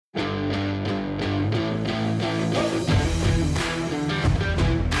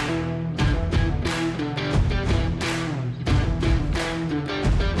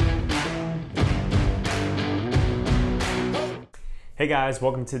Hey guys,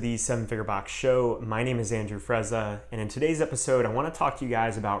 welcome to the Seven Figure Box Show. My name is Andrew Frezza, and in today's episode, I want to talk to you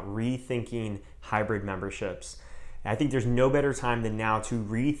guys about rethinking hybrid memberships. And I think there's no better time than now to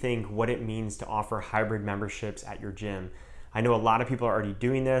rethink what it means to offer hybrid memberships at your gym. I know a lot of people are already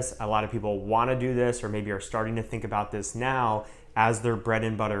doing this, a lot of people want to do this, or maybe are starting to think about this now as their bread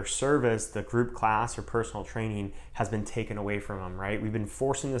and butter service, the group class or personal training, has been taken away from them, right? We've been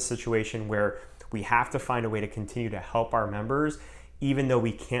forced in this situation where we have to find a way to continue to help our members even though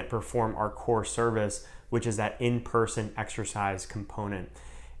we can't perform our core service, which is that in-person exercise component.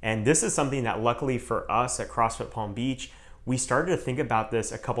 And this is something that luckily for us at CrossFit Palm Beach, we started to think about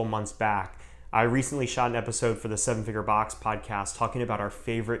this a couple months back. I recently shot an episode for the Seven Figure Box podcast talking about our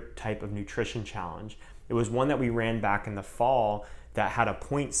favorite type of nutrition challenge. It was one that we ran back in the fall that had a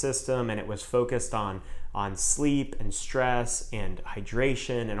point system, and it was focused on sleep and stress and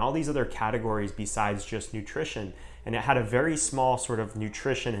hydration and all these other categories besides just nutrition. And it had a very small sort of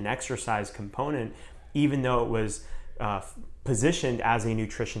nutrition and exercise component, even though it was positioned as a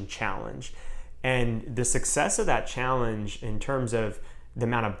nutrition challenge. And the success of that challenge in terms of the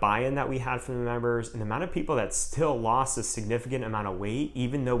amount of buy-in that we had from the members and the amount of people that still lost a significant amount of weight,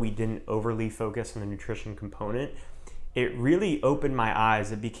 even though we didn't overly focus on the nutrition component, it really opened my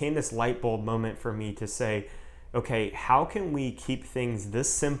eyes. It became this light bulb moment for me to say, okay, how can we keep things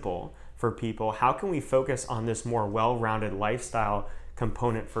this simple for people? How can we focus on this more well-rounded lifestyle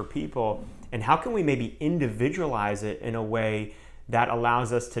component for people? And how can we maybe individualize it in a way that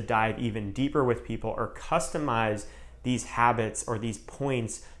allows us to dive even deeper with people or customize these habits or these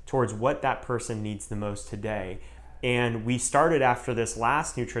points towards what that person needs the most today? And we started after this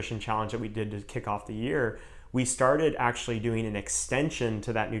last nutrition challenge that we did to kick off the year, we started actually doing an extension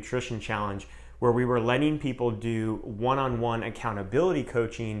to that nutrition challenge where we were letting people do one-on-one accountability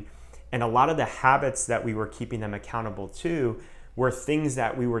coaching. And a lot of the habits that we were keeping them accountable to were things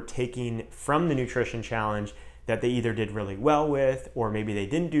that we were taking from the nutrition challenge that they either did really well with, or maybe they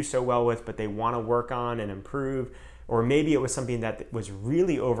didn't do so well with, but they want to work on and improve. Or maybe it was something that was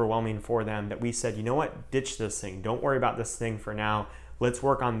really overwhelming for them that we said, you know what, ditch this thing. Don't worry about this thing for now. Let's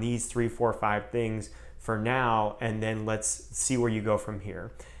work on these 3, 4, 5 things for now, and then let's see where you go from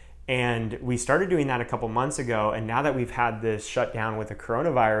here. And we started doing that a couple months ago. And now that we've had this shutdown with the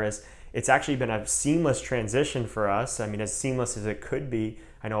coronavirus, it's actually been a seamless transition for us. I mean, as seamless as it could be.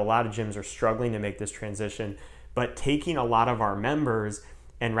 I know a lot of gyms are struggling to make this transition, but taking a lot of our members,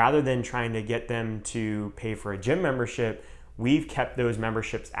 and rather than trying to get them to pay for a gym membership, we've kept those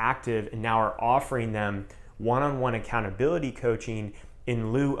memberships active and now are offering them one-on-one accountability coaching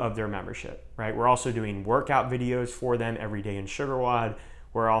in lieu of their membership, right? We're also doing workout videos for them every day in SugarWOD.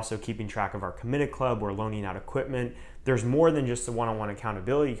 We're also keeping track of our committed club. We're loaning out equipment. There's more than just the one-on-one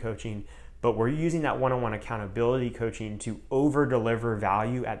accountability coaching, but we're using that one-on-one accountability coaching to over-deliver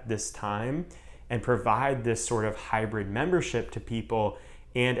value at this time and provide this sort of hybrid membership to people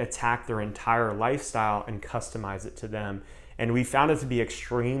and attack their entire lifestyle and customize it to them. And we found it to be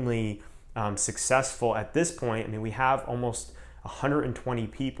extremely successful at this point. I mean, we have almost 120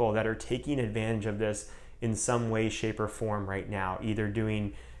 people that are taking advantage of this in some way, shape, or form right now, either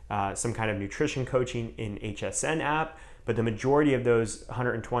doing some kind of nutrition coaching in HSN app, but the majority of those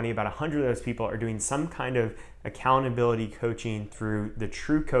 120, about 100 of those people are doing some kind of accountability coaching through the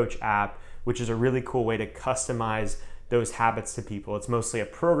True Coach app, which is a really cool way to customize those habits to people. It's mostly a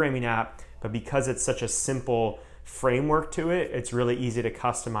programming app, but because it's such a simple framework to it, it's really easy to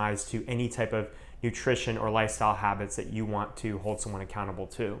customize to any type of nutrition or lifestyle habits that you want to hold someone accountable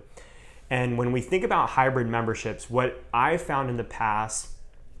to. And when we think about hybrid memberships, what I found in the past,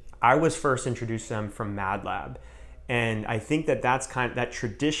 I was first introduced to them from MadLab. And I think that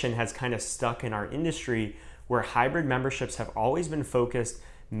tradition has kind of stuck in our industry, where hybrid memberships have always been focused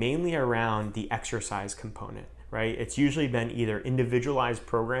mainly around the exercise component, right? It's usually been either individualized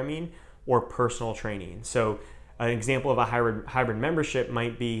programming or personal training. So an example of a hybrid membership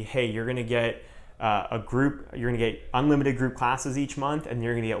might be, hey, you're going to get you're going to get unlimited group classes each month, and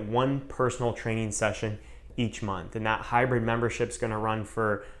you're going to get one personal training session each month. And that hybrid membership is going to run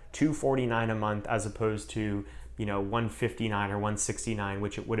for $249 a month as opposed to, $159 or $169,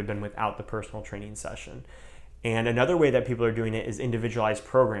 which it would have been without the personal training session. And another way that people are doing it is individualized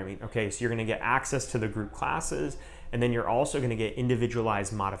programming. Okay, so you're going to get access to the group classes, and then you're also going to get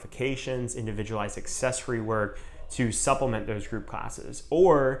individualized modifications, individualized accessory work to supplement those group classes.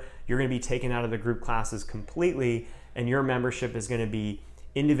 Or you're going to be taken out of the group classes completely, and your membership is going to be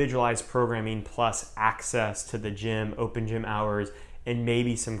individualized programming plus access to the gym, open gym hours, and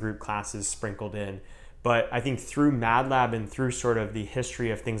maybe some group classes sprinkled in. But I think through MadLab and through sort of the history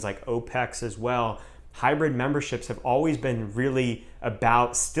of things like OPEX as well, hybrid memberships have always been really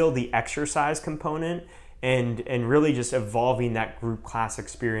about still the exercise component and really just evolving that group class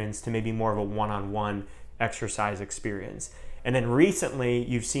experience to maybe more of a one-on-one exercise experience. And then recently,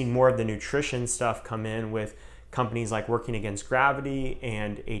 you've seen more of the nutrition stuff come in with companies like Working Against Gravity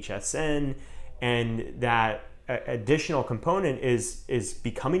and HSN, and that additional component is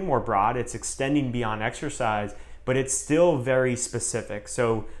becoming more broad. It's extending beyond exercise, but it's still very specific.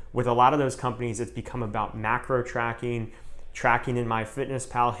 So with a lot of those companies, it's become about macro tracking in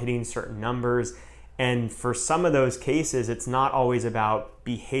MyFitnessPal, hitting certain numbers. And for some of those cases, it's not always about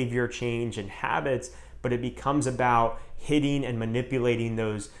behavior change and habits, but it becomes about hitting and manipulating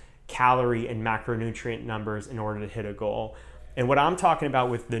those calorie and macronutrient numbers in order to hit a goal. And what I'm talking about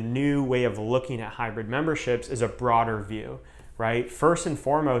with the new way of looking at hybrid memberships is a broader view, right? First and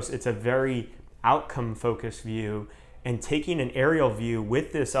foremost, it's a very outcome focused view, and taking an aerial view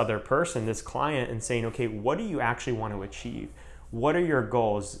with this other person, this client, and saying, okay, what do you actually want to achieve? What are your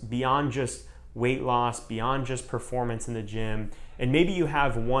goals beyond just weight loss, beyond just performance in the gym? And maybe you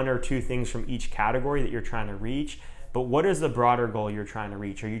have one or two things from each category that you're trying to reach, but what is the broader goal you're trying to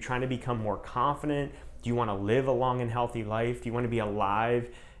reach? Are you trying to become more confident? Do you want to live a long and healthy life? Do you want to be alive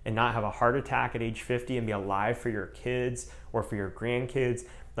and not have a heart attack at age 50 and be alive for your kids or for your grandkids?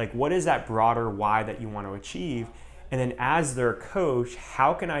 Like, what is that broader why that you want to achieve? And then as their coach,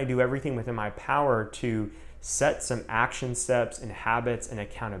 how can I do everything within my power to set some action steps and habits and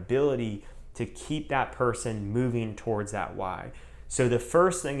accountability to keep that person moving towards that why? So the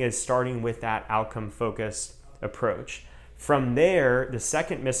first thing is starting with that outcome focused approach. From there, the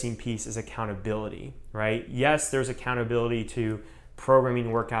second missing piece is accountability, right? Yes, there's accountability to programming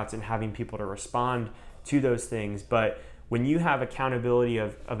workouts and having people to respond to those things, but when you have accountability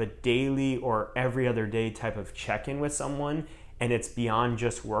of a daily or every other day type of check-in with someone, and it's beyond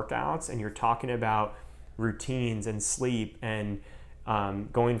just workouts, and you're talking about routines and sleep and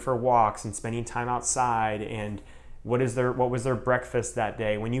going for walks and spending time outside, and what was their breakfast that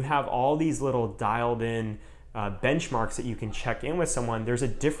day, when you have all these little dialed in benchmarks that you can check in with someone, there's a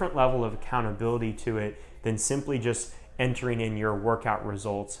different level of accountability to it than simply just entering in your workout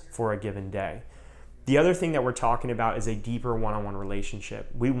results for a given day. The other thing that we're talking about is a deeper one-on-one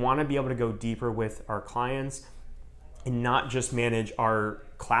relationship. We want to be able to go deeper with our clients and not just manage our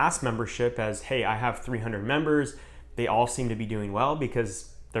class membership as, hey, I have 300 members. They all seem to be doing well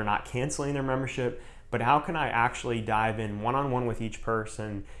because they're not canceling their membership. But how can I actually dive in one-on-one with each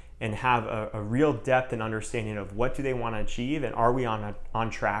person and have a real depth and understanding of what do they want to achieve, and are we on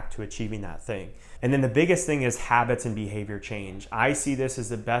track to achieving that thing? And then the biggest thing is habits and behavior change. I see this as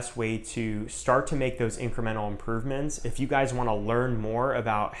the best way to start to make those incremental improvements. If you guys want to learn more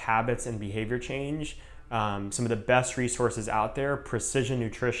about habits and behavior change, some of the best resources out there, Precision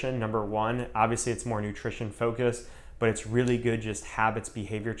Nutrition, number one. Obviously it's more nutrition focused, but it's really good just habits,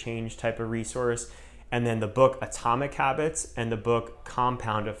 behavior change type of resource. And then the book Atomic Habits and the book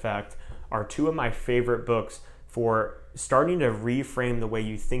Compound Effect are two of my favorite books for starting to reframe the way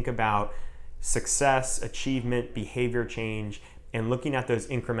you think about success, achievement, behavior change, and looking at those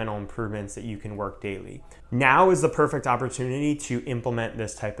incremental improvements that you can work daily. Now is the perfect opportunity to implement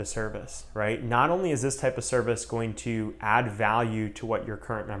this type of service, right? Not only is this type of service going to add value to what your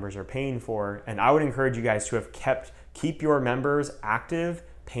current members are paying for, and I would encourage you guys to keep your members active,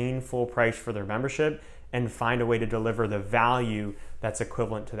 paying full price for their membership, and find a way to deliver the value that's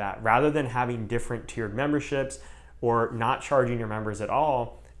equivalent to that. Rather than having different tiered memberships or not charging your members at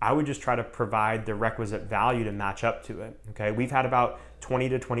all, I would just try to provide the requisite value to match up to it. Okay, we've had about 20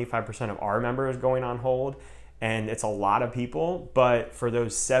 to 25% of our members going on hold, and it's a lot of people, but for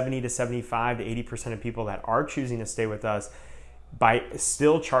those 70 to 75 to 80% of people that are choosing to stay with us, by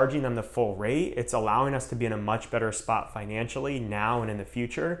still charging them the full rate, it's allowing us to be in a much better spot financially now and in the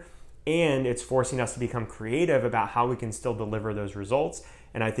future. And it's forcing us to become creative about how we can still deliver those results.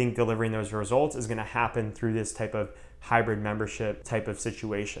 And I think delivering those results is going to happen through this type of hybrid membership type of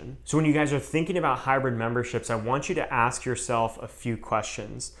situation. So when you guys are thinking about hybrid memberships, I want you to ask yourself a few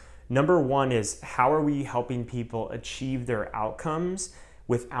questions. Number one is, how are we helping people achieve their outcomes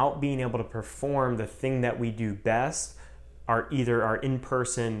without being able to perform the thing that we do best, are either our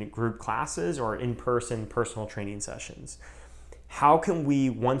in-person group classes or in-person personal training sessions? How can we,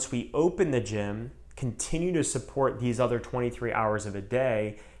 once we open the gym, continue to support these other 23 hours of a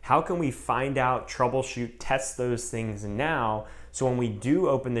day? How can we find out, troubleshoot, test those things now, so when we do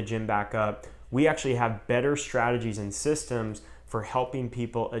open the gym back up, we actually have better strategies and systems for helping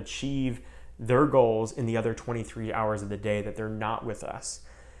people achieve their goals in the other 23 hours of the day that they're not with us?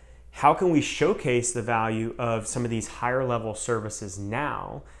 How can we showcase the value of some of these higher level services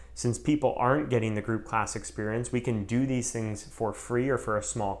now since people aren't getting the group class experience, we can do these things for free or for a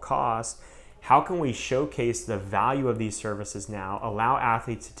small cost. How can we showcase the value of these services now, allow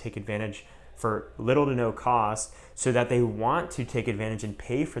athletes to take advantage for little to no cost so that they want to take advantage and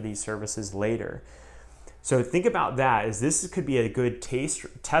pay for these services later? So think about that, as this could be a good taste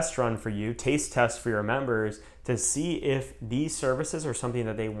test for your members to see if these services are something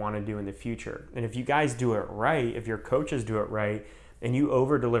that they want to do in the future. And if you guys do it right, if your coaches do it right, and you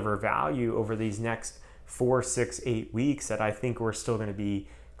over deliver value over these next 4, 6, 8 weeks that I think we're still going to be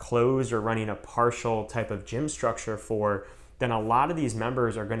closed or running a partial type of gym structure for, then a lot of these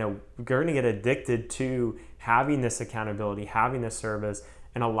members are going to get addicted to having this accountability, having this service,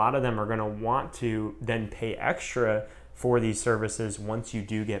 and a lot of them are going to want to then pay extra for these services once you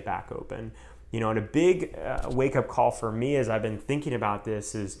do get back open. And a big wake-up call for me as I've been thinking about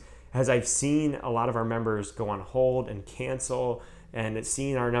this is, as I've seen a lot of our members go on hold and cancel, and it's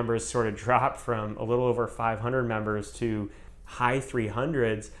seen our numbers sort of drop from a little over 500 members to high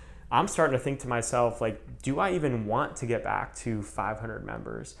 300s, I'm starting to think to myself, like, do I even want to get back to 500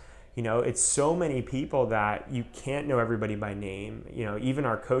 members? It's so many people that you can't know everybody by name. Even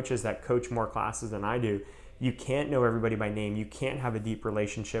our coaches that coach more classes than I do, you can't know everybody by name. You can't have a deep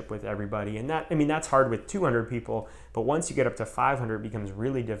relationship with everybody. And that's hard with 200 people, but once you get up to 500, it becomes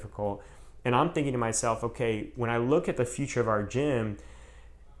really difficult. And I'm thinking to myself, okay, when I look at the future of our gym,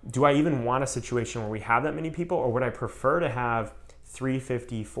 do I even want a situation where we have that many people, or would I prefer to have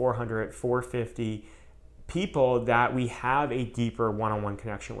 350, 400, 450 people that we have a deeper one-on-one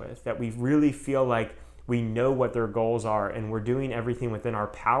connection with, that we really feel like we know what their goals are and we're doing everything within our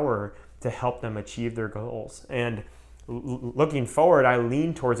power to help them achieve their goals? And looking forward, I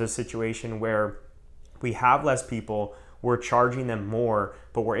lean towards a situation where we have less people, we're charging them more,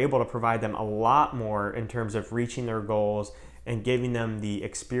 but we're able to provide them a lot more in terms of reaching their goals and giving them the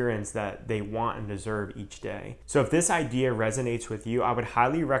experience that they want and deserve each day. So if this idea resonates with you, I would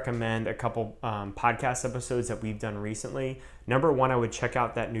highly recommend a couple podcast episodes that we've done recently. Number one, I would check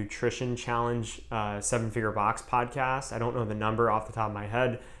out that Nutrition Challenge 7-Figure Box podcast. I don't know the number off the top of my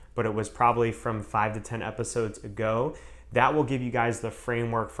head, but it was probably from 5 to 10 episodes ago. That will give you guys the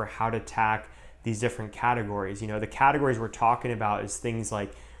framework for how to tackle these different categories. The categories we're talking about is things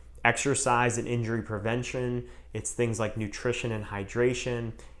like exercise and injury prevention. It's things like nutrition and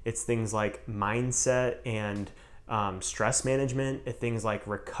hydration. It's things like mindset and stress management. It's things like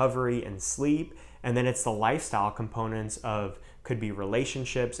recovery and sleep. And then it's the lifestyle components of, could be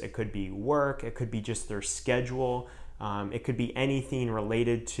relationships, it could be work, it could be just their schedule. It could be anything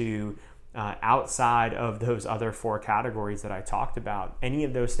related to outside of those other 4 categories that I talked about. Any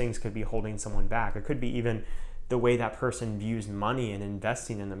of those things could be holding someone back. It could be even the way that person views money and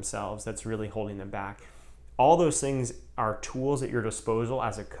investing in themselves that's really holding them back. All those things are tools at your disposal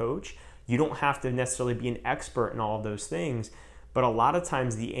as a coach. You don't have to necessarily be an expert in all of those things, but a lot of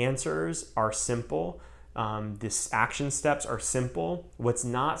times the answers are simple. The action steps are simple. What's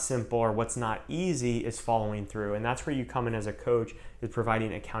not simple or what's not easy is following through. And that's where you come in as a coach, is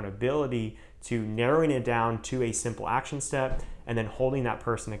providing accountability to narrowing it down to a simple action step and then holding that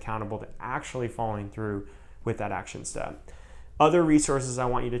person accountable to actually following through with that action step. Other resources I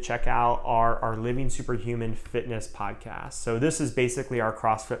want you to check out are our Living Superhuman Fitness podcast. So this is basically our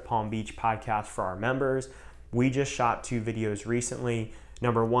CrossFit Palm Beach podcast for our members. We just shot 2 videos recently.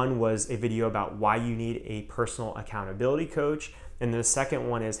 Number one was a video about why you need a personal accountability coach. And the second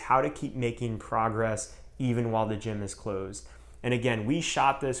one is how to keep making progress even while the gym is closed. And again, we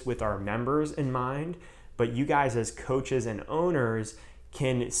shot this with our members in mind, but you guys as coaches and owners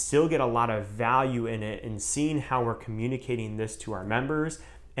can still get a lot of value in it, and seeing how we're communicating this to our members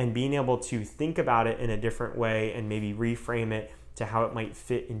and being able to think about it in a different way and maybe reframe it to how it might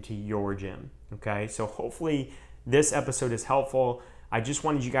fit into your gym. Okay, so hopefully this episode is helpful. I just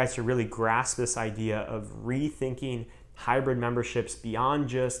wanted you guys to really grasp this idea of rethinking hybrid memberships beyond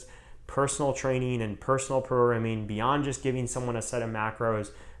just personal training and personal programming, beyond just giving someone a set of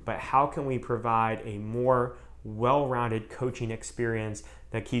macros, but how can we provide a more well-rounded coaching experience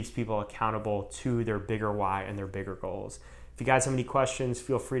that keeps people accountable to their bigger why and their bigger goals. If you guys have any questions,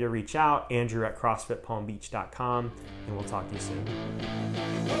 feel free to reach out, Andrew at CrossFitPalmBeach.com, and we'll talk to you soon.